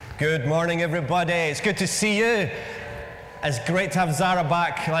Good morning, everybody. It's good to see you. It's great to have Zara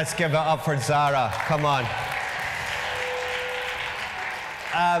back. Let's give it up for Zara. Come on.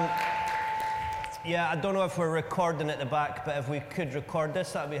 Yeah, I don't know if we're recording at the back, but if we could record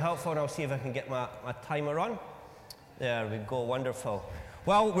this, that would be helpful, and I'll see if I can get my timer on. There we go, wonderful.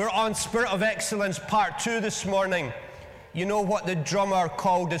 Well, we're on Spirit of Excellence Part 2 this morning. You know what the drummer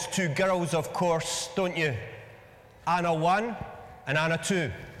called his two girls, of course, don't you? Anna 1 and Anna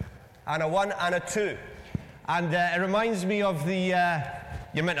 2. Anna 1, Anna 2. And it reminds me of the,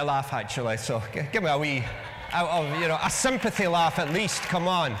 you're meant to laugh actually, so give me a wee, a sympathy laugh at least, come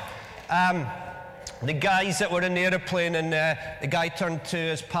on. The guys that were in the aeroplane, and the guy turned to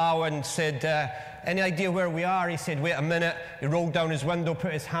his pal and said, any idea where we are? He said, wait a minute. He rolled down his window,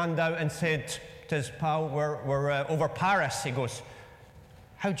 put his hand out and said to his pal, we're over Paris. He goes,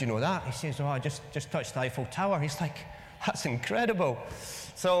 how'd you know that? He says, I just touched the Eiffel Tower. He's like, that's incredible.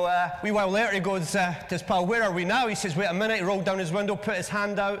 So a wee while later, he goes to his pal, where are we now? He says, wait a minute. He rolled down his window, put his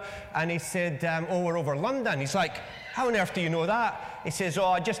hand out, and he said, we're over London. He's like, how on earth do you know that? He says,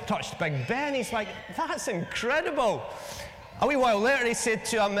 I just touched Big Ben. He's like, that's incredible. A wee while later, he said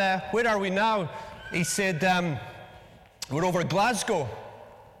to him, where are we now? He said, we're over Glasgow.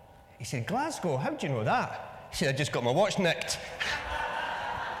 He said, Glasgow? How do you know that? He said, I just got my watch nicked.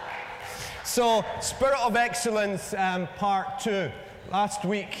 So, Spirit of Excellence, Part 2. Last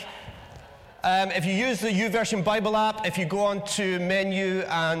week, if you use the YouVersion Bible app, if you go on to menu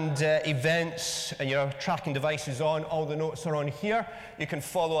and events and your tracking device is on, all the notes are on here. You can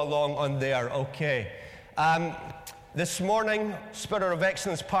follow along on there, okay. This morning, Spirit of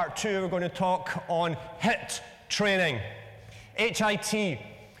Excellence Part 2, we're going to talk on HIT training. HIT.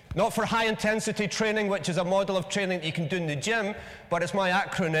 Not for high-intensity training, which is a model of training that you can do in the gym, but it's my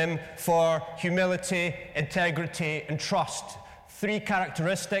acronym for humility, integrity, and trust. 3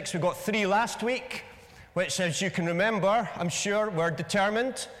 characteristics. We got 3 last week, which, as you can remember, I'm sure, were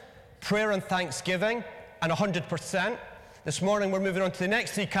determined, prayer and thanksgiving, and 100%. This morning, we're moving on to the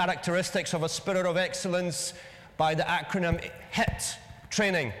next 3 characteristics of a Spirit of Excellence by the acronym HIT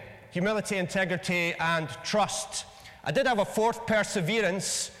training. Humility, integrity, and trust. I did have a 4th,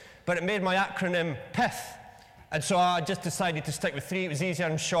 perseverance, but it made my acronym PITH. And so I just decided to stick with 3. It was easier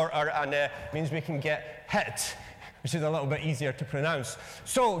and shorter, and means we can get HIT, which is a little bit easier to pronounce.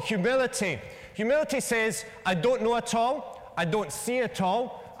 So, humility. Humility says, I don't know it all, I don't see it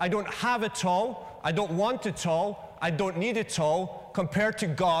all, I don't have it all, I don't want it all, I don't need it all. Compared to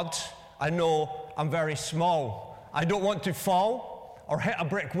God, I know I'm very small. I don't want to fall or hit a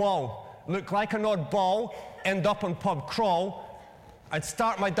brick wall, look like an oddball, end up on pub crawl. I'd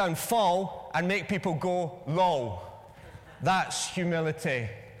start my downfall and make people go, lol. That's humility,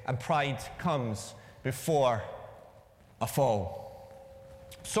 and pride comes before a fall.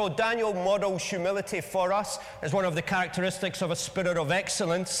 So Daniel models humility for us as one of the characteristics of a Spirit of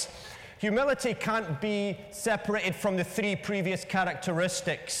Excellence. Humility can't be separated from the 3 previous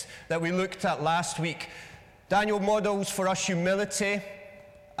characteristics that we looked at last week. Daniel models for us humility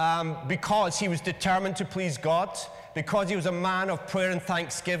because he was determined to please God, because he was a man of prayer and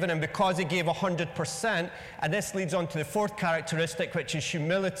thanksgiving, and because he gave 100%. And this leads on to the 4th characteristic, which is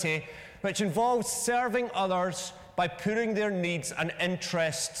humility, which involves serving others by putting their needs and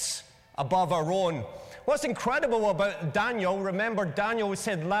interests above our own. What's incredible about Daniel, remember Daniel, we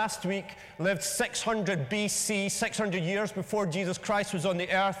said last week, lived 600 BC, 600 years before Jesus Christ was on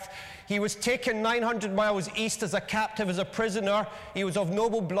the earth. He was taken 900 miles east as a captive, as a prisoner. He was of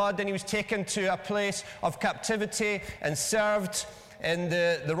noble blood, and he was taken to a place of captivity and served in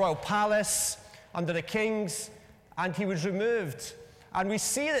the royal palace under the kings, and he was removed. And we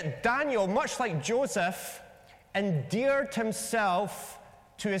see that Daniel, much like Joseph, endeared himself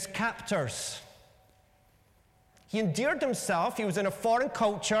to his captors. He endeared himself. He was in a foreign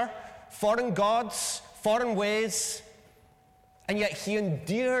culture, foreign gods, foreign ways, and yet he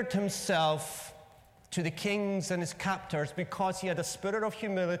endeared himself to the kings and his captors because he had a spirit of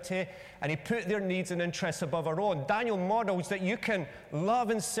humility, and he put their needs and interests above our own. Daniel models that you can love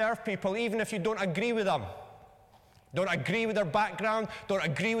and serve people even if you don't agree with them. Don't agree with their background, don't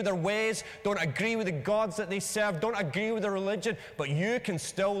agree with their ways, don't agree with the gods that they serve, don't agree with their religion, but you can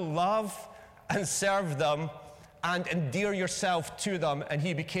still love and serve them and endear yourself to them. And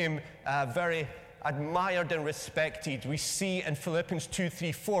he became very admired and respected. We see in Philippians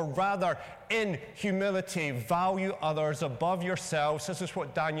 2:3-4, rather in humility, value others above yourselves. This is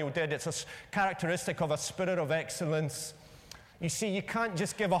what Daniel did. It's a characteristic of a Spirit of Excellence. You see, you can't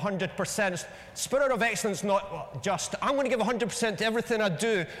just give 100%. Spirit of Excellence, not just, I'm going to give 100% to everything I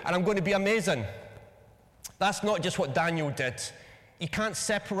do, and I'm going to be amazing. That's not just what Daniel did. You can't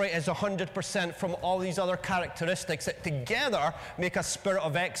separate us 100% from all these other characteristics that together make a spirit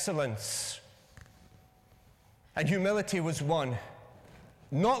of excellence. And humility was one.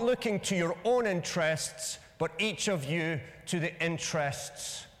 Not looking to your own interests, but each of you to the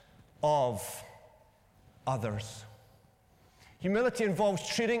interests of others. Humility involves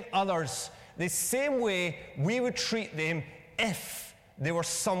treating others the same way we would treat them if they were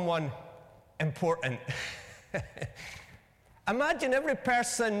someone important. Imagine every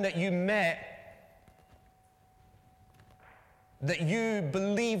person that you met that you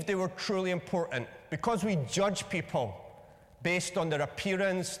believed they were truly important. Because we judge people based on their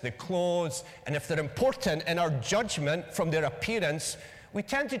appearance, their clothes, and if they're important in our judgment from their appearance, we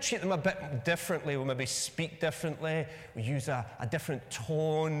tend to treat them a bit differently. We maybe speak differently. We use a different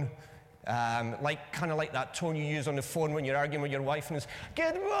tone, kind of like that tone you use on the phone when you're arguing with your wife and it's,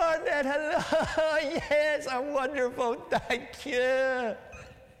 "Good morning, hello, yes, I'm wonderful, thank you."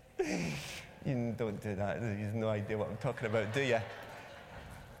 You don't do that. You have no idea what I'm talking about, do you?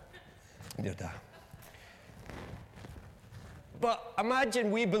 Do that. But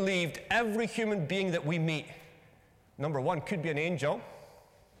imagine we believed every human being that we meet, number one, could be an angel.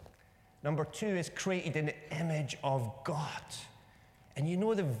 Number two, is created in the image of God. And you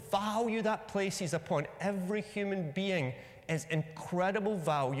know the value that places upon every human being is incredible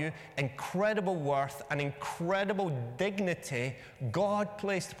value, incredible worth, and incredible dignity God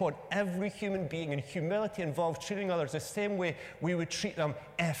placed upon every human being. And humility involves treating others the same way we would treat them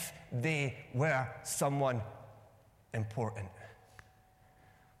if they were someone important.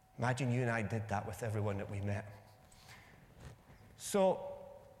 Imagine you and I did that with everyone that we met. So,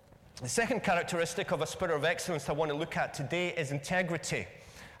 the second characteristic of a spirit of excellence I want to look at today is integrity.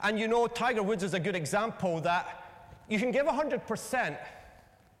 And you know, Tiger Woods is a good example that you can give 100%,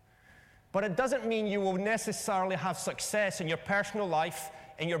 but it doesn't mean you will necessarily have success in your personal life,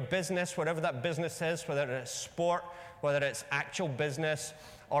 in your business, whatever that business is, whether it's sport, whether it's actual business,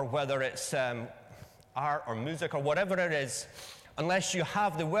 or whether it's art or music or whatever it is, unless you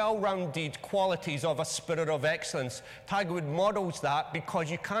have the well-rounded qualities of a spirit of excellence. Tiger Woods models that because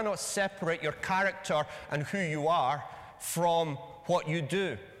you cannot separate your character and who you are from what you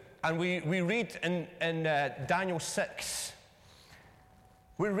do. And we read in Daniel 6,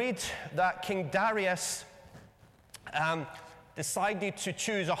 we read that King Darius decided to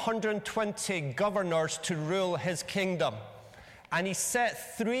choose 120 governors to rule his kingdom. And he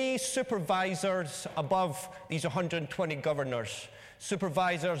set 3 supervisors above these 120 governors.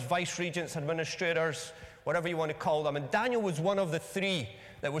 Supervisors, vice-regents, administrators, whatever you want to call them. And Daniel was one of the 3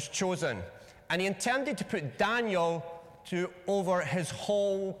 that was chosen. And he intended to put Daniel over his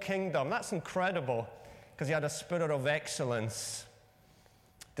whole kingdom. That's incredible, because he had a spirit of excellence.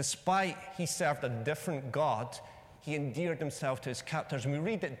 Despite he served a different God, he endeared himself to his captors. And we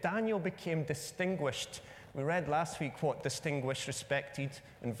read that Daniel became distinguished. We read last week what distinguished, respected,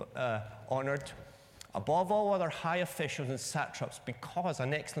 and honored above all other high officials and satraps because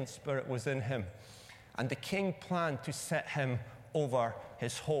an excellent spirit was in him. And the king planned to set him over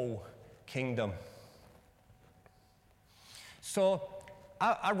his whole kingdom. So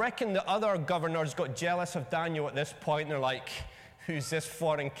I reckon the other governors got jealous of Daniel at this point, and they're like, who's this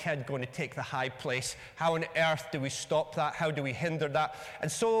foreign kid going to take the high place? How on earth do we stop that? How do we hinder that?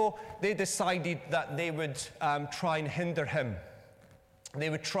 And so they decided that they would try and hinder him. They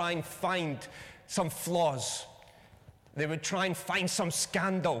would try and find some flaws. They would try and find some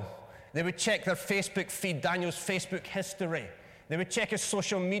scandal. They would check their Facebook feed, Daniel's Facebook history. They would check his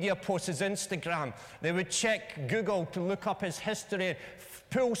social media posts, his Instagram. They would check Google to look up his history,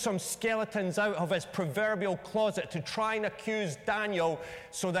 pull some skeletons out of his proverbial closet to try and accuse Daniel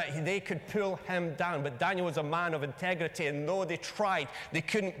so that they could pull him down. But Daniel was a man of integrity, and though they tried, they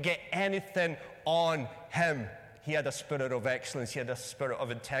couldn't get anything on him. He had a spirit of excellence. He had a spirit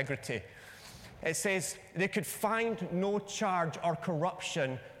of integrity. It says they could find no charge or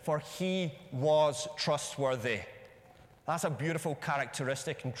corruption, for he was trustworthy. That's a beautiful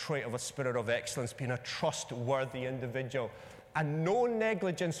characteristic and trait of a spirit of excellence, being a trustworthy individual. And no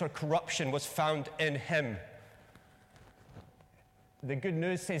negligence or corruption was found in him. The good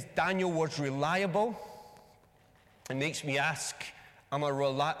news says Daniel was reliable. It makes me ask, am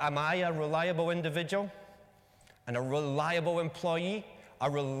I a reliable individual? And a reliable employee? A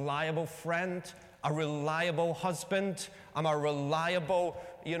reliable friend? A reliable husband? I'm a reliable,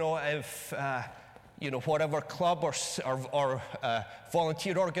 whatever club or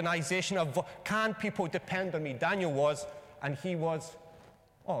volunteer organization. Can people depend on me? Daniel was. And he was,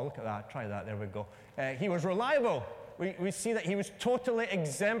 oh, look at that, try that, there we go. He was reliable. We see that he was totally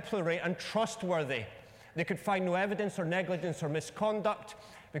exemplary and trustworthy. They could find no evidence or negligence or misconduct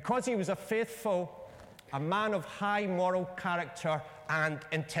because he was a man of high moral character and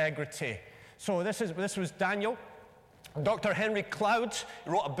integrity. So this was Daniel. Dr. Henry Cloud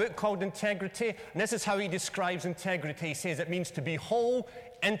wrote a book called Integrity, and this is how he describes integrity. He says it means to be whole,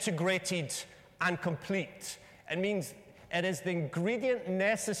 integrated, and complete. It means it is the ingredient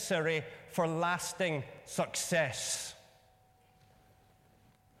necessary for lasting success.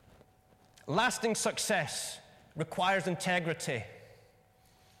 Lasting success requires integrity.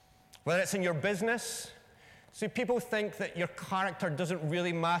 Whether it's in your business, see, people think that your character doesn't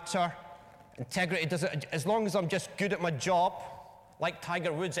really matter. Integrity doesn't, as long as I'm just good at my job, like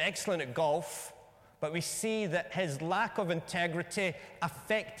Tiger Woods, excellent at golf, but we see that his lack of integrity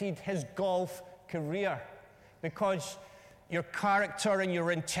affected his golf career because your character and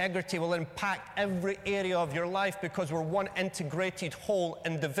your integrity will impact every area of your life because we're one integrated whole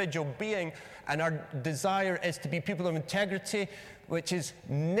individual being, and our desire is to be people of integrity, which is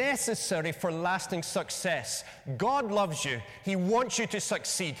necessary for lasting success. God loves you. He wants you to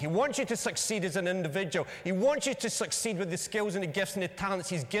succeed. He wants you to succeed as an individual. He wants you to succeed with the skills and the gifts and the talents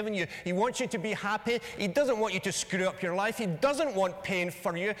He's given you. He wants you to be happy. He doesn't want you to screw up your life. He doesn't want pain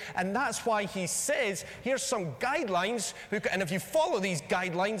for you. And that's why He says, here's some guidelines. And if you follow these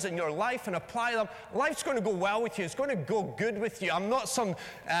guidelines in your life and apply them, life's going to go well with you. It's going to go good with you. I'm not some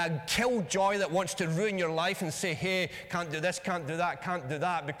killjoy that wants to ruin your life and say, hey, can't do this, can't do that, can't do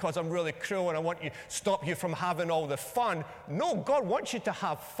that because I'm really cruel and I want to stop you from having all the fun. No, God wants you to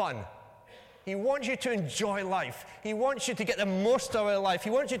have fun. He wants you to enjoy life. He wants you to get the most out of life.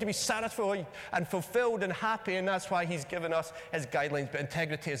 He wants you to be satisfied and fulfilled and happy, and that's why He's given us His guidelines. But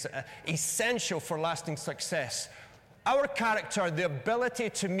integrity is essential for lasting success. Our character, the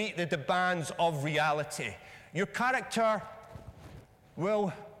ability to meet the demands of reality. Your character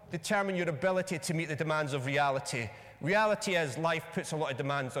will determine your ability to meet the demands of reality. Reality is life puts a lot of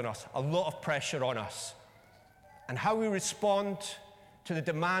demands on us, a lot of pressure on us. And how we respond to the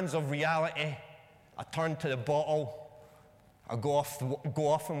demands of reality, I turn to the bottle, I go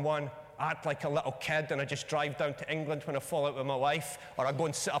off in one, I act like a little kid and I just drive down to England when I fall out with my wife, or I go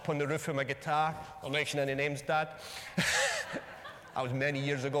and sit up on the roof with my guitar. I'll mention any names, Dad. That was many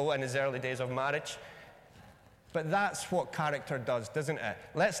years ago in his early days of marriage. But that's what character does, doesn't it?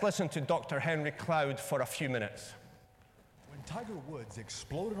 Let's listen to Dr. Henry Cloud for a few minutes. When Tiger Woods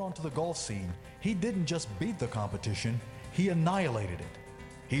exploded onto the golf scene, he didn't just beat the competition, he annihilated it.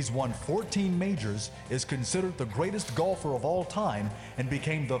 He's won 14 majors, is considered the greatest golfer of all time, and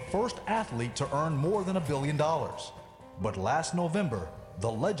became the first athlete to earn more than $1 billion. But last November, the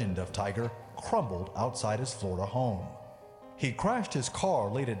legend of Tiger crumbled outside his Florida home. He crashed his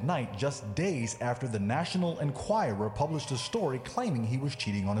car late at night just days after the National Enquirer published a story claiming he was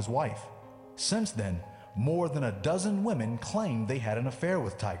cheating on his wife. Since then, more than a dozen women claimed they had an affair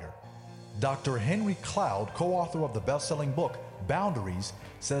with Tiger. Dr. Henry Cloud, co-author of the best-selling book Boundaries,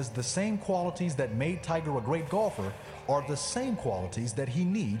 says the same qualities that made Tiger a great golfer are the same qualities that he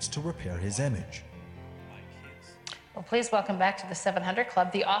needs to repair his image. Well, please welcome back to the 700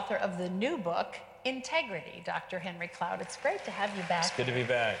 Club the author of the new book, Integrity, Dr. Henry Cloud. It's great to have you back. It's good to be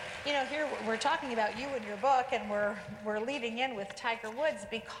back. You know, here we're talking about you and your book, and we're leading in with Tiger Woods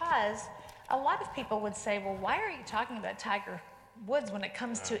because a lot of people would say, well, why are you talking about Tiger Woods when it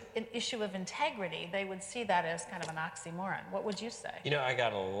comes to an issue of integrity? They would see that as kind of an oxymoron. What would you say? You know, I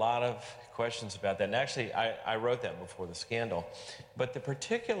got a lot of questions about that. And actually, I wrote that before the scandal. But the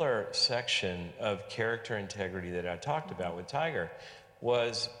particular section of character integrity that I talked about with Tiger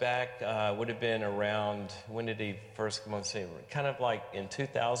was back, would have been around, when did he first come on scene? Kind of like in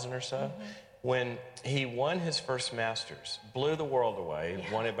 2000 or so, when he won his first Masters, blew the world away,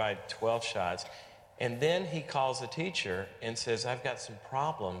 won it by 12 shots, and then he calls a teacher and says, I've got some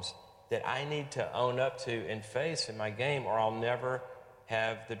problems that I need to own up to and face in my game, or I'll never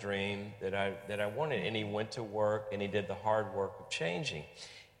have the dream that I wanted. And he went to work and he did the hard work of changing.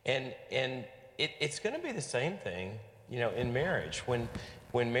 And it's going to be the same thing, you know, in marriage.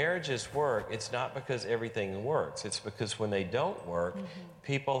 When marriages work, it's not because everything works. It's because when they don't work,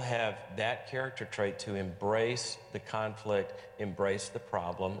 people have that character trait to embrace the conflict, embrace the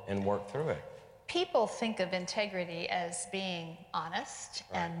problem, and work through it. People think of integrity as being honest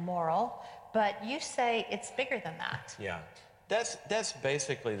and moral, but you say it's bigger than that. Yeah, that's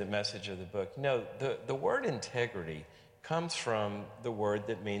basically the message of the book. You know, the word integrity comes from the word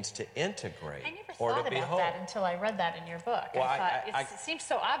that means to integrate. I never or thought to be about whole. that until I read that in your book. Well, I thought it seems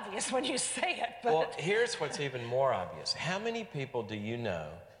so obvious when you say it. But well, here's what's even more obvious. How many people do you know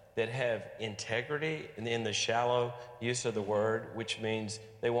that have integrity in the shallow use of the word, which means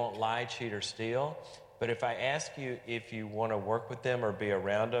they won't lie, cheat, or steal, But if I ask you if you want to work with them or be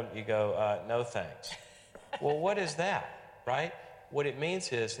around them, you go, no thanks. Well, what is that, right? What it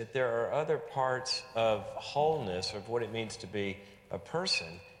means is that there are other parts of wholeness, of what it means to be a person,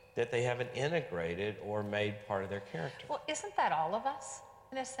 that they haven't integrated or made part of their character. Well, isn't that all of us,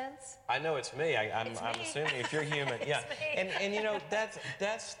 in a sense? I know it's me. I'm assuming if you're human, yeah. Me. And you know, that's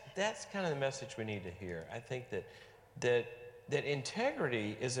kind of the message we need to hear. I think that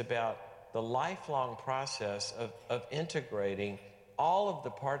integrity is about the lifelong process of integrating all of the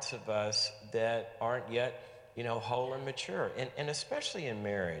parts of us that aren't yet, whole and mature. And especially in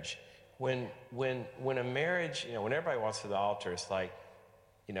marriage, when a marriage, when everybody walks to the altar, it's like,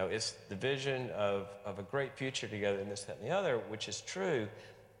 it's the vision of a great future together and this, that, and the other, which is true.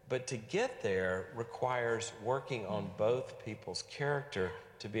 But to get there requires working on both people's character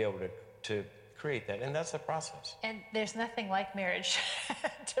to be able to create that. And that's a process. And there's nothing like marriage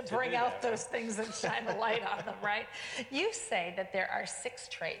to bring out those things and shine a light on them, right? You say that there are 6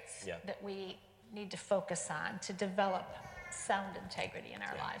 traits that we need to focus on to develop sound integrity in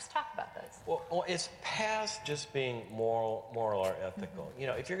our lives. Talk about those. Well, it's past just being moral or ethical.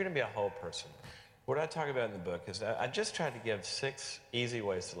 If you're going to be a whole person, what I talk about in the book is I just tried to give 6 easy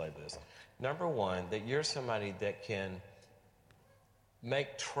ways to label this. Number 1, that you're somebody that can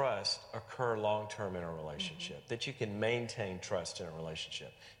make trust occur long-term in a relationship, that you can maintain trust in a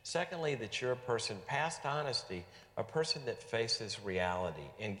relationship. Secondly, that you're a person, past honesty, a person that faces reality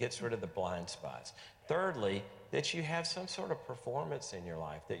and gets rid of the blind spots. Thirdly, that you have some sort of performance in your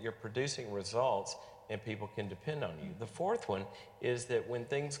life, that you're producing results and people can depend on you. The fourth one is that when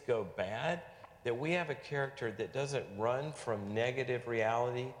things go bad, that we have a character that doesn't run from negative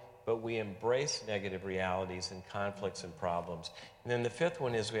reality, but we embrace negative realities and conflicts and problems. And then the fifth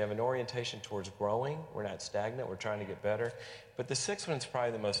one is we have an orientation towards growing. We're not stagnant, we're trying to get better. But the sixth one is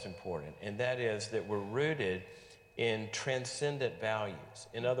probably the most important, and that is that we're rooted in transcendent values.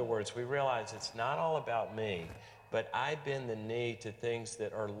 In other words, we realize it's not all about me, but I bend the knee to things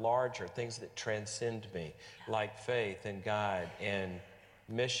that are larger, things that transcend me, like faith and God and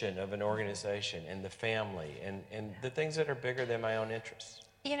mission of an organization and the family and the things that are bigger than my own interests.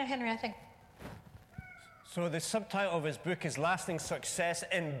 Henry, I think. So the subtitle of his book is Lasting Success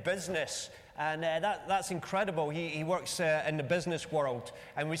in Business. And that's incredible. He works in the business world.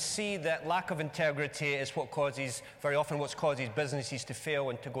 And we see that lack of integrity is very often what's causes businesses to fail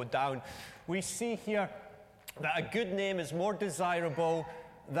and to go down. We see here that a good name is more desirable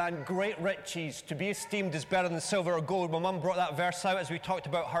than great riches. To be esteemed is better than silver or gold. My mum brought that verse out as we talked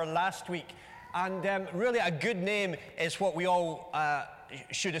about her last week. And really a good name is what we all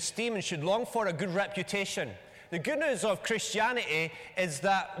should esteem and should long for, a good reputation. The good news of Christianity is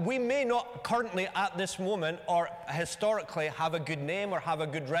that we may not currently at this moment or historically have a good name or have a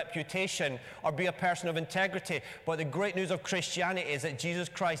good reputation or be a person of integrity. But the great news of Christianity is that Jesus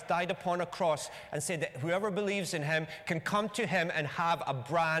Christ died upon a cross and said that whoever believes in him can come to him and have a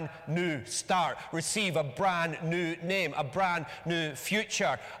brand new start, receive a brand new name, a brand new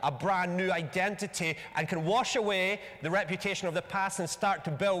future, a brand new identity, and can wash away the reputation of the past and start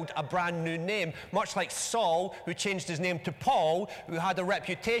to build a brand new name. Much like Saul, who changed his name to Paul, who had a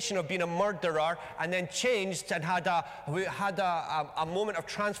reputation of being a murderer, and then changed and had a moment of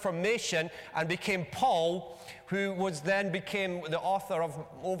transformation and became Paul, who became the author of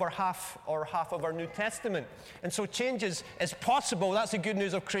over half of our New Testament. And so change is possible. That's the good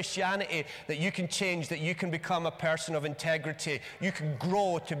news of Christianity, that you can change, that you can become a person of integrity. You can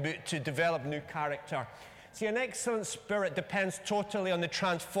grow to develop new character. See, an excellent spirit depends totally on the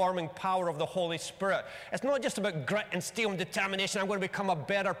transforming power of the Holy Spirit. It's not just about grit and steel and determination, I'm going to become a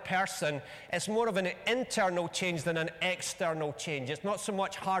better person. It's more of an internal change than an external change. It's not so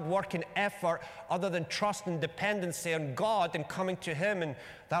much hard work and effort other than trust and dependency on God and coming to him. And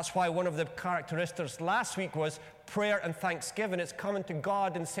that's why one of the characteristics last week was prayer and thanksgiving. It's coming to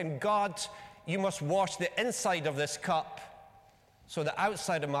God and saying, God, you must wash the inside of this cup so the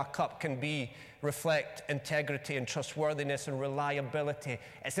outside of my cup can reflect integrity and trustworthiness and reliability.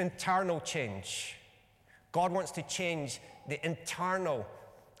 It's internal change. God wants to change the internal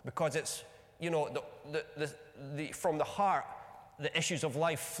because it's, from the heart, the issues of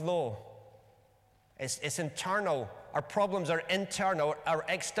life flow. It's internal. Our problems are internal. Our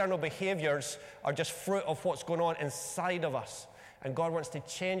external behaviors are just fruit of what's going on inside of us. And God wants to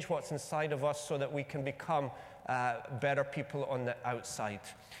change what's inside of us so that we can become better people on the outside.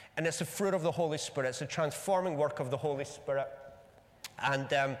 And it's the fruit of the Holy Spirit. It's the transforming work of the Holy Spirit.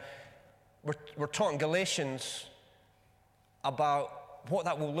 And we're taught in Galatians about what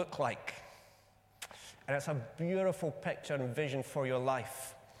that will look like. And it's a beautiful picture and vision for your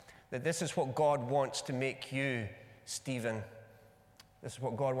life. that this is what God wants to make you, Stephen. This is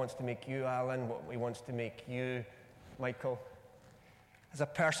what God wants to make you, Alan, what He wants to make you, Michael, as a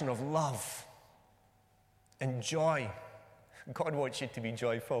person of love and joy. God wants you to be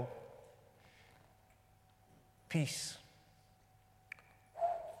joyful. Peace.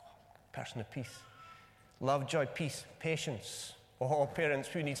 Person of peace. Love, joy, peace, patience. Oh, parents,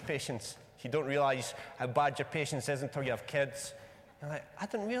 who needs patience? You don't realize how bad your patience is until you have kids. You're like, I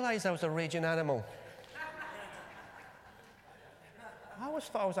didn't realize I was a raging animal. I always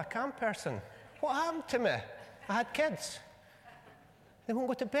thought I was a calm person. What happened to me? I had kids. They won't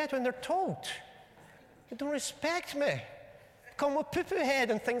go to bed when they're told. They don't respect me. Come with poo-poo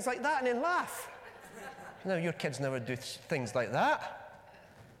head and things like that and then laugh. No, your kids never do things like that.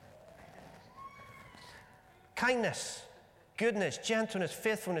 Kindness, goodness, gentleness,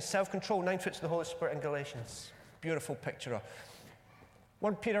 faithfulness, self-control, 9 fruits of the Holy Spirit in Galatians. Beautiful picture of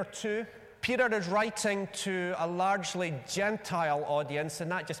 1 Peter 2. Peter is writing to a largely Gentile audience,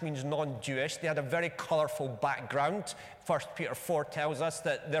 and that just means non-Jewish. They had a very colourful background. 1 Peter 4 tells us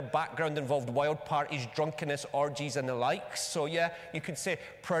that their background involved wild parties, drunkenness, orgies, and the like. So yeah, you could say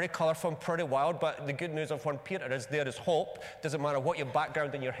pretty colourful and pretty wild, but the good news of 1 Peter is there is hope. Doesn't matter what your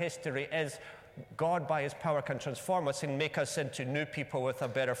background and your history is, God, by His power, can transform us and make us into new people with a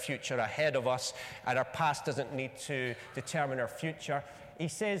better future ahead of us, and our past doesn't need to determine our future. He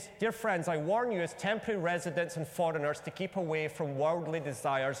says, dear friends, I warn you as temporary residents and foreigners to keep away from worldly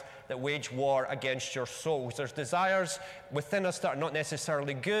desires that wage war against your souls. There's desires within us that are not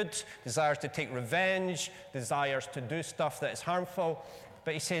necessarily good, desires to take revenge, desires to do stuff that is harmful.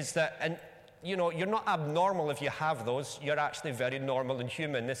 But he says that, and you know, you're not abnormal if you have those. You're actually very normal and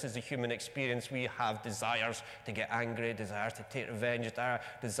human. This is a human experience. We have desires to get angry, desires to take revenge,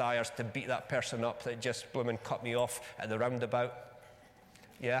 desires to beat that person up that just blooming cut me off at the roundabout.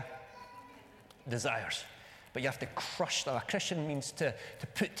 Yeah? Desires. But you have to crush them. A Christian means to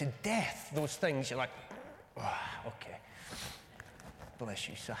put to death those things. You're like, oh, okay. Bless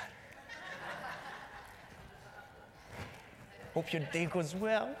you, sir. Hope your day goes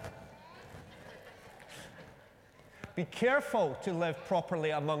well. Be careful to live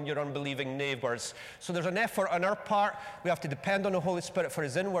properly among your unbelieving neighbours. So there's an effort on our part. We have to depend on the Holy Spirit for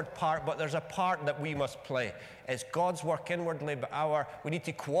His inward part, but there's a part that we must play. It's God's work inwardly, but we need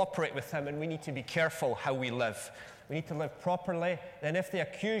to cooperate with Him, and we need to be careful how we live. We need to live properly. Then if they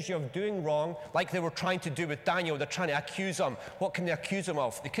accuse you of doing wrong, like they were trying to do with Daniel, they're trying to accuse him. What can they accuse him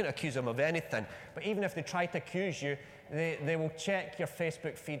of? They couldn't accuse him of anything. But even if they try to accuse you, they will check your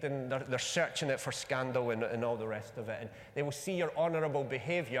Facebook feed, and they're searching it for scandal and all the rest of it. And they will see your honourable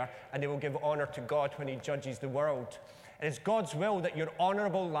behaviour, and they will give honour to God when He judges the world. It is God's will that your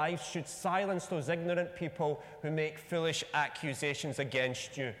honourable lives should silence those ignorant people who make foolish accusations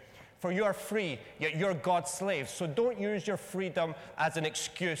against you. For you are free, yet you're God's slaves. So don't use your freedom as an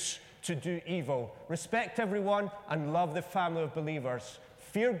excuse to do evil. Respect everyone and love the family of believers.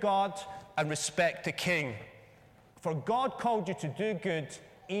 Fear God and respect the King. For God called you to do good,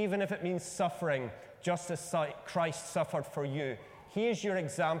 even if it means suffering, just as Christ suffered for you. He is your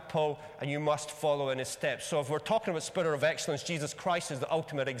example, and you must follow in His steps. So if we're talking about spirit of excellence, Jesus Christ is the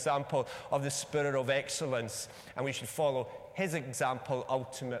ultimate example of the spirit of excellence, and we should follow His example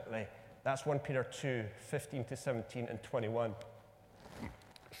ultimately. That's 1 Peter 2, 15 to 17 and 21.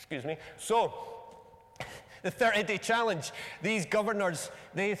 Excuse me. So, the 30-day challenge. These governors,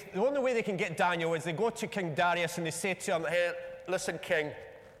 the only way they can get Daniel is they go to King Darius and they say to him, hey, listen, King,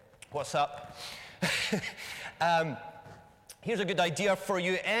 what's up? Here's a good idea for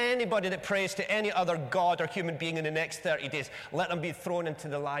you. Anybody that prays to any other god or human being in the next 30 days, let them be thrown into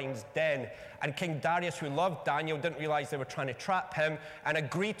the lion's den. And King Darius, who loved Daniel, didn't realize they were trying to trap him and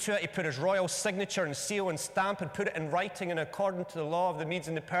agreed to it. He put his royal signature and seal and stamp and put it in writing, and according to the law of the Medes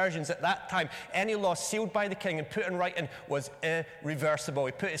and the Persians at that time, any law sealed by the king and put in writing was irreversible.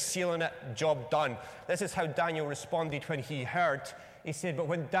 He put his seal on it, job done. This is how Daniel responded when he heard. He said, but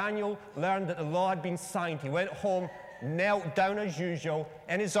when Daniel learned that the law had been signed, he went home, knelt down as usual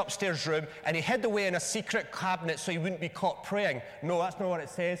in his upstairs room, and he hid away in a secret cabinet so he wouldn't be caught praying. No, that's not what it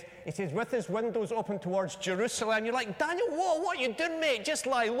says. It says, with his windows open towards Jerusalem. You're like, Daniel, what are you doing, mate? Just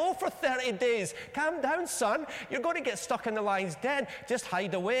lie low for 30 days. Calm down, son. You're going to get stuck in the lion's den. Just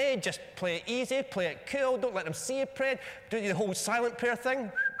hide away. Just play it easy. Play it cool. Don't let them see you praying. Do the whole silent prayer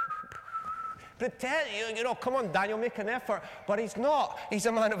thing. Pretend, come on, Daniel, make an effort. But he's not. He's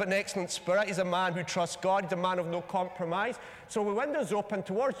a man of an excellent spirit. He's a man who trusts God. He's a man of no compromise. So with windows open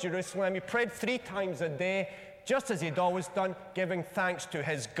towards Jerusalem, he prayed 3 times a day, just as he'd always done, giving thanks to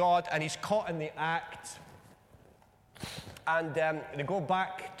his God. And he's caught in the act. And they go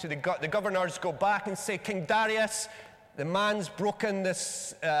back to the governors go back and say, King Darius, the man's broken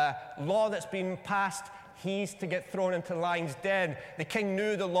this law that's been passed. He's to get thrown into the lion's den. The king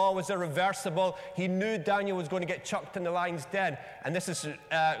knew the law was irreversible. He knew Daniel was going to get chucked in the lion's den. And this is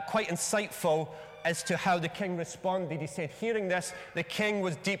quite insightful as to how the king responded. He said, hearing this, the king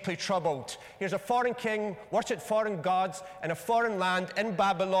was deeply troubled. Here's a foreign king, worshipped foreign gods in a foreign land in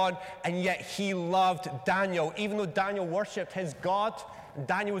Babylon, and yet he loved Daniel. Even though Daniel worshipped his God,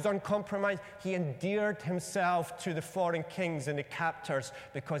 Daniel was uncompromised, he endeared himself to the foreign kings and the captors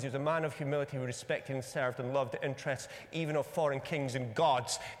because he was a man of humility who respected and served and loved the interests even of foreign kings and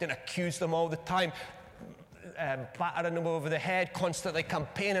gods. Didn't accuse them all the time, battering them over the head, constantly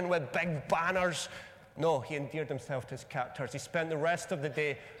campaigning with big banners. No, he endeared himself to his captors. He spent the rest of the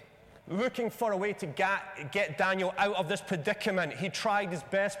day looking for a way to get Daniel out of this predicament. He tried his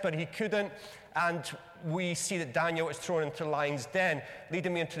best, but he couldn't. And we see that Daniel is thrown into the lion's den,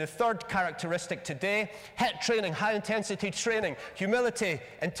 leading me into the third characteristic today. HIT training, high-intensity training, humility,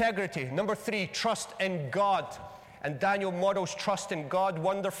 integrity. Number 3, trust in God. And Daniel models trust in God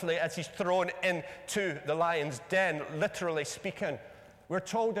wonderfully as he's thrown into the lion's den, literally speaking. We're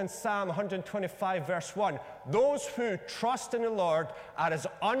told in Psalm 125, verse 1, those who trust in the Lord are as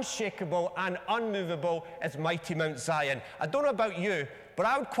unshakable and unmovable as mighty Mount Zion. I don't know about you, but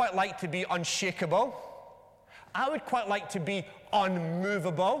I would quite like to be unshakable. I would quite like to be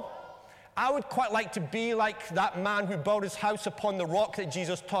unmovable. I would quite like to be like that man who built his house upon the rock that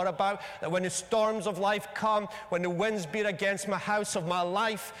Jesus taught about, that when the storms of life come, when the winds beat against my house of my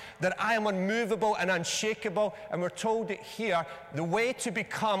life, that I am unmovable and unshakable. And we're told it here, the way to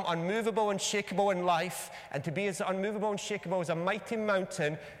become unmovable and shakable in life, and to be as unmovable and shakable as a mighty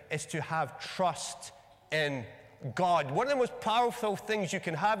mountain, is to have trust in God. One of the most powerful things you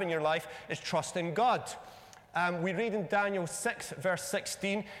can have in your life is trust in God. We read in Daniel 6, verse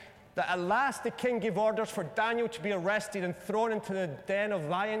 16, that at last the king gave orders for Daniel to be arrested and thrown into the den of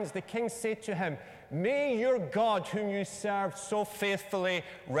lions. The king said to him, may your God, whom you served so faithfully,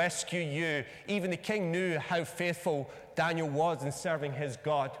 rescue you. Even the king knew how faithful Daniel was in serving his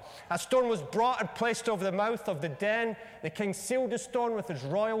God. A stone was brought and placed over the mouth of the den. The king sealed the stone with his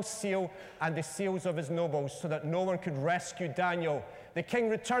royal seal and the seals of his nobles, so that no one could rescue Daniel. The king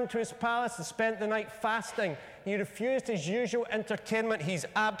returned to his palace and spent the night fasting. He refused his usual entertainment. He's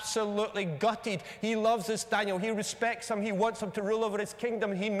absolutely gutted. He loves this Daniel. He respects him. He wants him to rule over his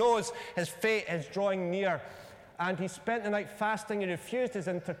kingdom. He knows his fate is drawing near. And he spent the night fasting. He refused his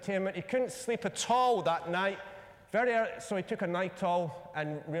entertainment. He couldn't sleep at all that night. Very early, so he took a night owl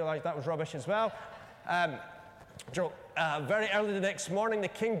and realized that was rubbish as well. Very early the next morning, the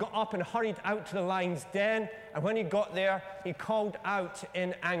king got up and hurried out to the lion's den. And when he got there, he called out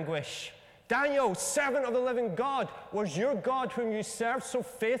in anguish, Daniel, servant of the living God, was your God whom you served so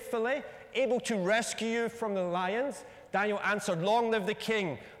faithfully able to rescue you from the lions? Daniel answered, long live the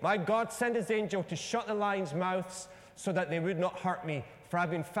king. My God sent his angel to shut the lions' mouths so that they would not hurt me. For I've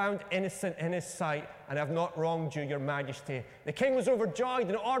been found innocent in his sight, and have not wronged you, your majesty. The king was overjoyed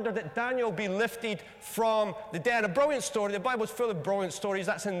and ordered that Daniel be lifted from the den. A brilliant story. The Bible's full of brilliant stories.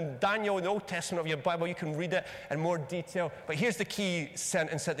 That's in Daniel, in the Old Testament of your Bible. You can read it in more detail. But here's the key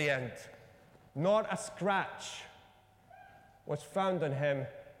sentence at the end. Not a scratch was found on him.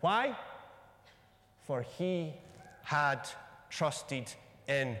 Why? For he had trusted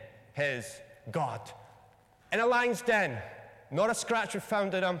in his God. In a lion's den, not a scratch was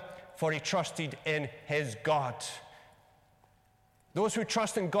found in him, for he trusted in his God. Those who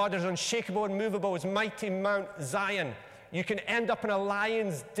trust in God are as unshakable and movable as mighty Mount Zion. You can end up in a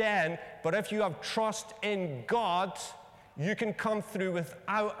lion's den, but if you have trust in God, you can come through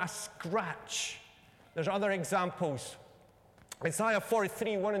without a scratch. There's other examples. Isaiah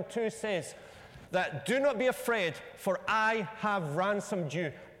 43, 1 and 2 says that, do not be afraid, for I have ransomed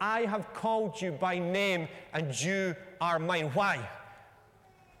you. I have called you by name, and you are mine. Why?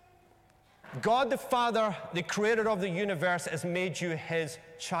 God the Father, the creator of the universe, has made you his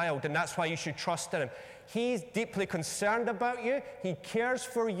child, and that's why you should trust in him. He's deeply concerned about you. He cares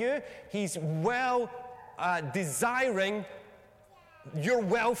for you. He's desiring your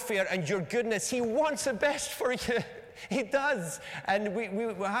welfare and your goodness. He wants the best for you. He does. And we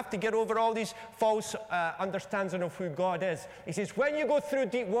have to get over all these false understandings of who God is. He says, when you go through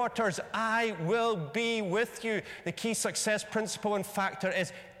deep waters, I will be with you. The key success principle and factor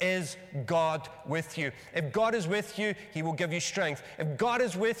is is God with you? If God is with you, he will give you strength. If God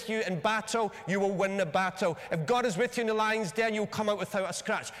is with you in battle, you will win the battle. If God is with you in the lion's den, you'll come out without a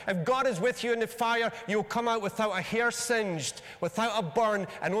scratch. If God is with you in the fire, you'll come out without a hair singed, without a burn,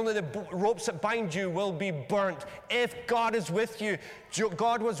 and only the ropes that bind you will be burnt. If God is with you,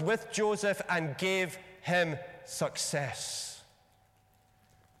 God was with Joseph and gave him success.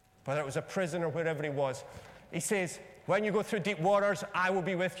 Whether it was a prison or wherever he was. He says, when you go through deep waters, I will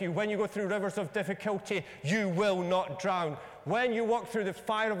be with you. When you go through rivers of difficulty, you will not drown. When you walk through the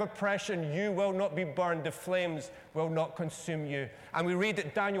fire of oppression, you will not be burned. The flames will not consume you. And we read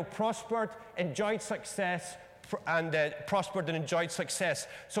that Daniel prospered, enjoyed success, and prospered and enjoyed success.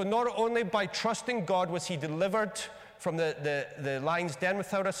 So not only by trusting God was he delivered from the lion's den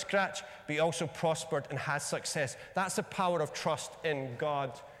without a scratch, but he also prospered and has success. That's the power of trust in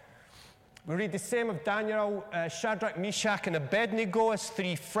God. We read the same of Daniel, Shadrach, Meshach, and Abednego as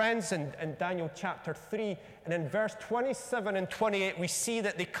three friends in Daniel chapter 3. And in verse 27 and 28, we see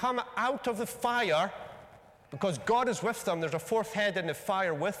that they come out of the fire because God is with them. There's a fourth head in the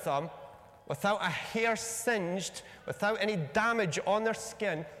fire with them, without a hair singed, without any damage on their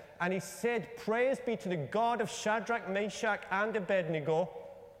skin. And he said, praise be to the God of Shadrach, Meshach, and Abednego.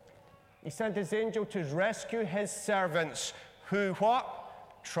 He sent his angel to rescue his servants who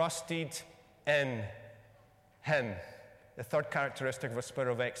what? Trusted in him. The third characteristic of a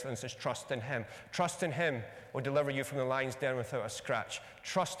spirit of excellence is trust in him. Trust in him will deliver you from the lion's den without a scratch.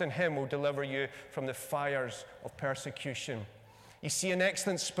 Trust in him will deliver you from the fires of persecution. You see, an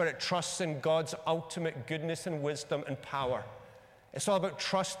excellent spirit trusts in God's ultimate goodness and wisdom and power. It's all about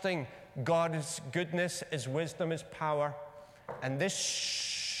trusting God's goodness, his wisdom, his power. And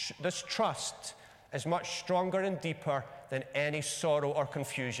this trust is much stronger and deeper than any sorrow or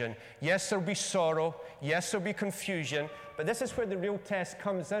confusion. Yes, there'll be sorrow. Yes, there'll be confusion. But this is where the real test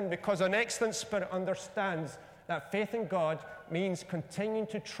comes in, because an excellent spirit understands that faith in God means continuing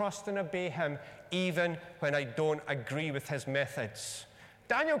to trust and obey him even when I don't agree with his methods.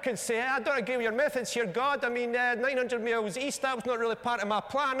 Daniel can say, I don't agree with your methods here, God. I mean, 900 miles east, that was not really part of my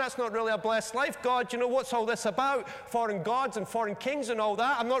plan. That's not really a blessed life, God. You know, what's all this about? Foreign gods and foreign kings and all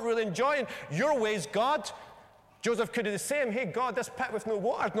that. I'm not really enjoying your ways, God. Joseph could do the same. Hey, God, this pit with no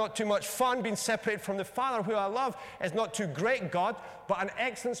water is not too much fun. Being separated from the Father who I love is not too great, God. But an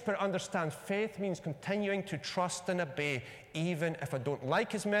excellent spirit understands faith means continuing to trust and obey, even if I don't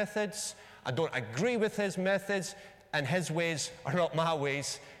like his methods, I don't agree with his methods, and his ways are not my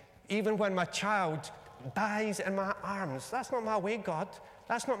ways. Even when my child dies in my arms, that's not my way, God.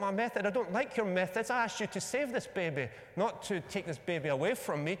 That's not my method. I don't like your methods. I asked you to save this baby, not to take this baby away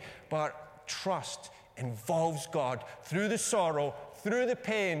from me. But trust involves God through the sorrow, through the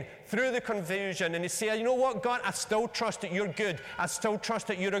pain, through the confusion. And you say, you know what, God, I still trust that you're good. I still trust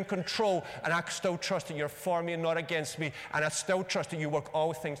that you're in control. And I still trust that you're for me and not against me. And I still trust that you work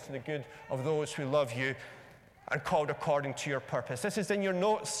all things to the good of those who love you and called according to your purpose. This is in your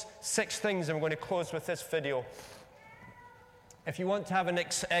notes, 6 things, and we're going to close with this video. If you want to have an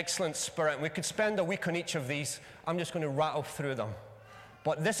excellent spirit, and we could spend a week on each of these, I'm just going to rattle through them.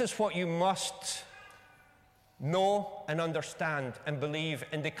 But this is what you must know and understand and believe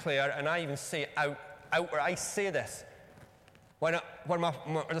and declare, and I even say outward. I say this. When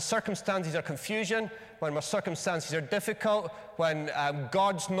the circumstances are confusion, when my circumstances are difficult, when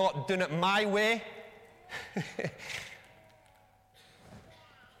God's not doing it my way,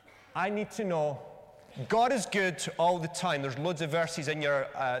 I need to know God is good all the time. There's loads of verses in your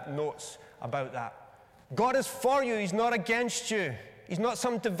notes about that. God is for you. He's not against you. He's not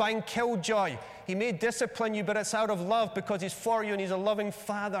some divine killjoy. He may discipline you, but it's out of love because he's for you and he's a loving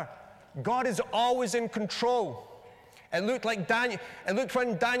father. God is always in control. It looked like Daniel. It looked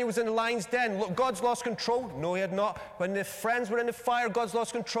when Daniel was in the lion's den. Look, God's lost control. No, he had not. When the friends were in the fire, God's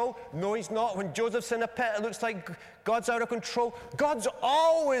lost control. No, he's not. When Joseph's in a pit, it looks like God's out of control. God's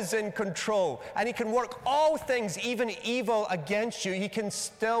always in control. And he can work all things, even evil, against you. He can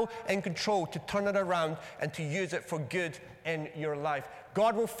still in control to turn it around and to use it for good in your life.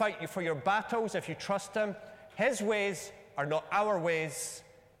 God will fight you for your battles if you trust him. His ways are not our ways.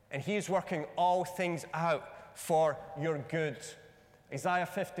 And he is working all things out for your good. Isaiah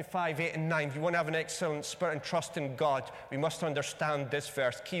 55, 8 and 9. If you want to have an excellent spirit and trust in God, we must understand this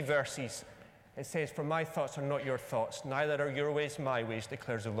verse, key verses. It says, for my thoughts are not your thoughts, neither are your ways my ways,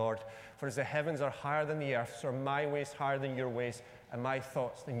 declares the Lord. For as the heavens are higher than the earth, so are my ways higher than your ways, and my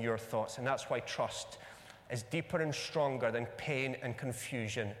thoughts than your thoughts. And that's why trust is deeper and stronger than pain and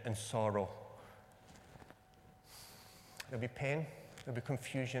confusion and sorrow. There'll be pain, there'll be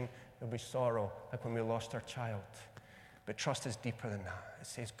confusion, there'll be sorrow, like when we lost our child. But trust is deeper than that. It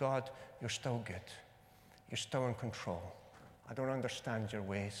says, God, you're still good. You're still in control. I don't understand your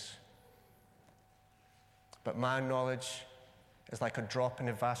ways. But my knowledge is like a drop in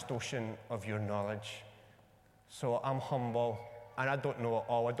the vast ocean of your knowledge. So I'm humble, and I don't know it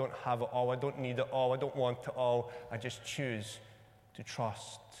all. I don't have it all. I don't need it all. I don't want it all. I just choose to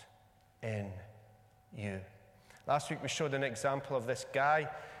trust in you. Last week we showed an example of this guy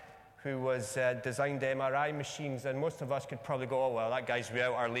who was designed MRI machines, and most of us could probably go, oh, well, that guy's way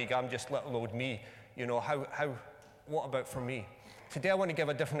out our league. I'm just little old me. You know, what about for me? Today I want to give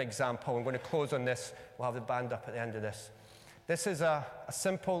a different example. I'm going to close on this. We'll have the band up at the end of this. This is a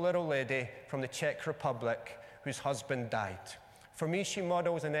simple little lady from the Czech Republic whose husband died. For me, she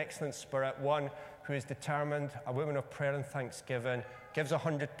models an excellent spirit, one who is determined, a woman of prayer and thanksgiving, gives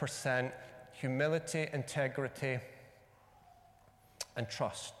 100%, humility, integrity, and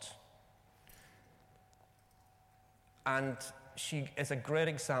trust. And she is a great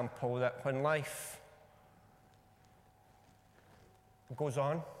example that when life goes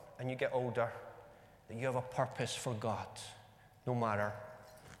on and you get older, that you have a purpose for God, no matter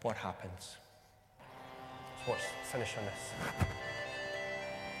what happens. So let's finish on this.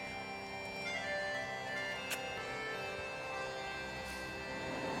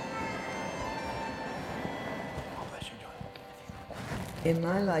 In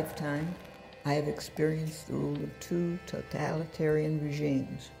my lifetime, I have experienced the rule of two totalitarian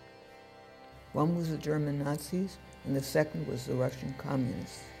regimes. One was the German Nazis, and the second was the Russian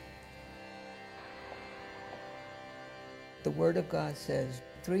communists. The Word of God says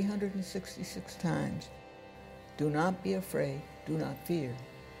 366 times, do not be afraid, do not fear.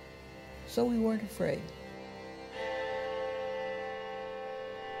 So we weren't afraid.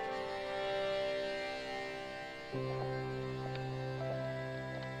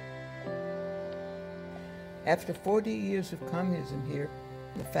 After 40 years of communism here,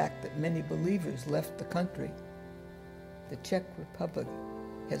 the fact that many believers left the country, the Czech Republic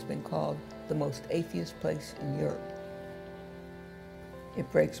has been called the most atheist place in Europe.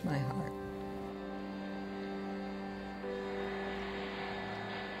 It breaks my heart.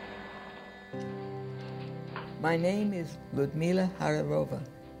 My name is Ludmila Hararova.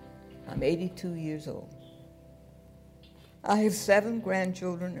 I'm 82 years old. I have 7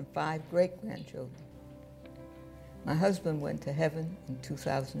 grandchildren and 5 great-grandchildren. My husband went to heaven in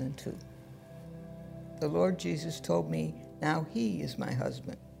 2002. The Lord Jesus told me now He is my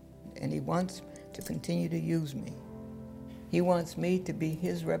husband, and He wants to continue to use me. He wants me to be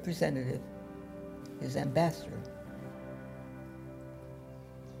His representative, His ambassador.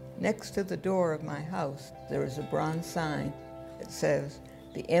 Next to the door of my house, there is a bronze sign that says,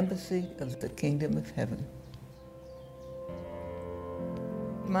 "The Embassy of the Kingdom of Heaven."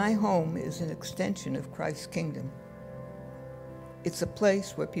 My home is an extension of Christ's kingdom. It's a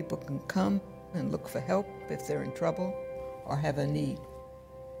place where people can come and look for help if they're in trouble or have a need.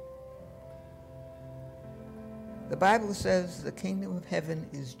 The Bible says the kingdom of heaven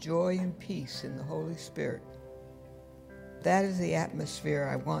is joy and peace in the Holy Spirit. That is the atmosphere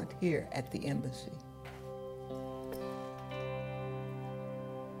I want here at the embassy.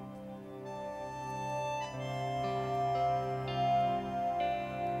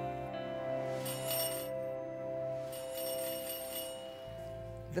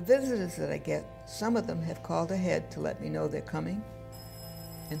 The visitors that I get, some of them have called ahead to let me know they're coming,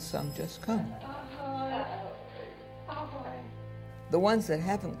 and some just come. The ones that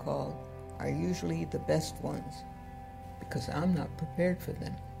haven't called are usually the best ones, because I'm not prepared for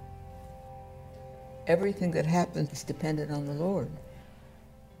them. Everything that happens is dependent on the Lord.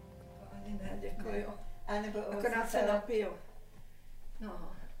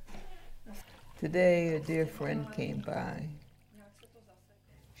 Today, a dear friend came by.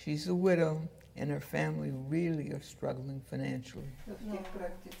 She's a widow, and her family really are struggling financially.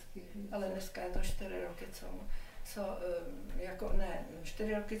 Ale dneska je to 4 roky, jako ne,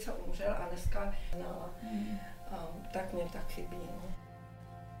 4 roky, co umřel, a dneska, no, tak mě tak chybí, no.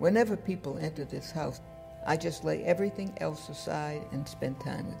 Whenever people enter this house, I just lay everything else aside and spend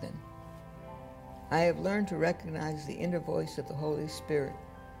time with them. I have learned to recognize the inner voice of the Holy Spirit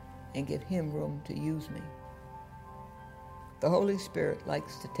and give Him room to use me. The Holy Spirit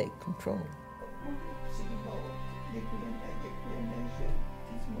likes to take control.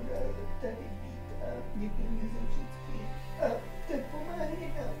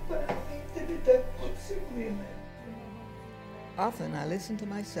 Often I listen to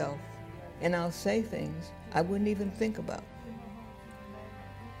myself and I'll say things I wouldn't even think about.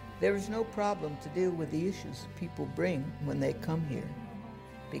 There is no problem to deal with the issues that people bring when they come here.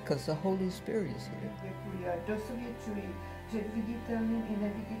 because the Holy Spirit is here. Děkuji a dosvědčuji před viditelným i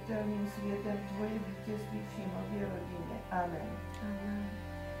neviditelným světem tvoje vítězství v Šimově rodině. Amen. Amen.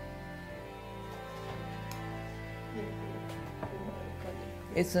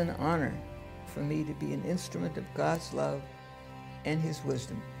 It's an honor for me to be an instrument of God's love and His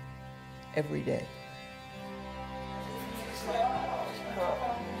wisdom every day.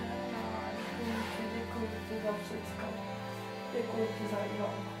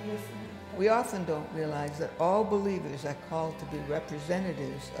 We often don't realize that all believers are called to be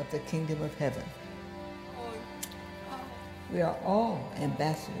representatives of the kingdom of heaven. We are all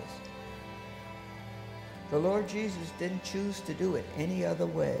ambassadors. The Lord Jesus didn't choose to do it any other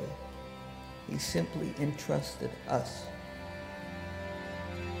way. He simply entrusted us.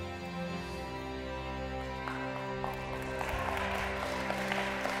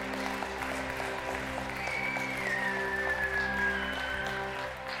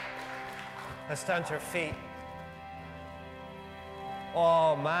 Let's stand to our feet.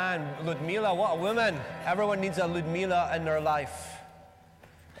 Oh man, Ludmila, what a woman. Everyone needs a Ludmila in their life.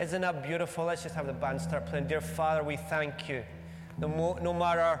 Isn't that beautiful? Let's just have the band start playing. Dear Father, we thank you. No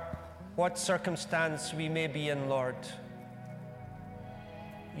matter what circumstance we may be in, Lord,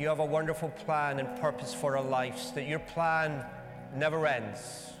 you have a wonderful plan and purpose for our lives, that your plan never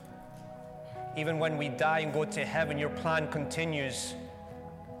ends. Even when we die and go to heaven, your plan continues.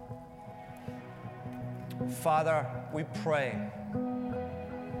 Father, we pray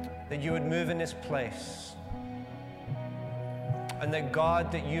that you would move in this place, and that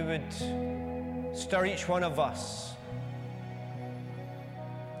God, that you would stir each one of us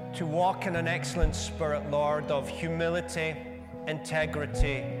to walk in an excellent spirit, Lord, of humility,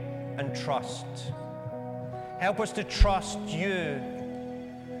 integrity, and trust. Help us to trust you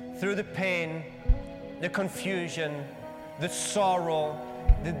through the pain, the confusion, the sorrow,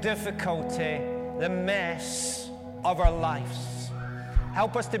 the difficulty, the mess of our lives.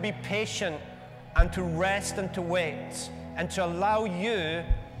 Help us to be patient and to rest and to wait and to allow you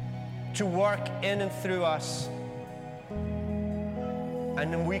to work in and through us.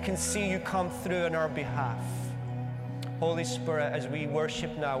 And then we can see you come through on our behalf. Holy Spirit, as we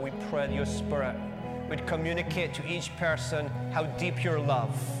worship now, we pray that your Spirit would communicate to each person how deep your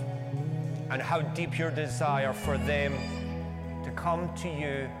love and how deep your desire for them to come to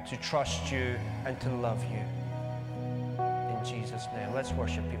you, to trust you, and to love you. In Jesus' name, let's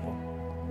worship people.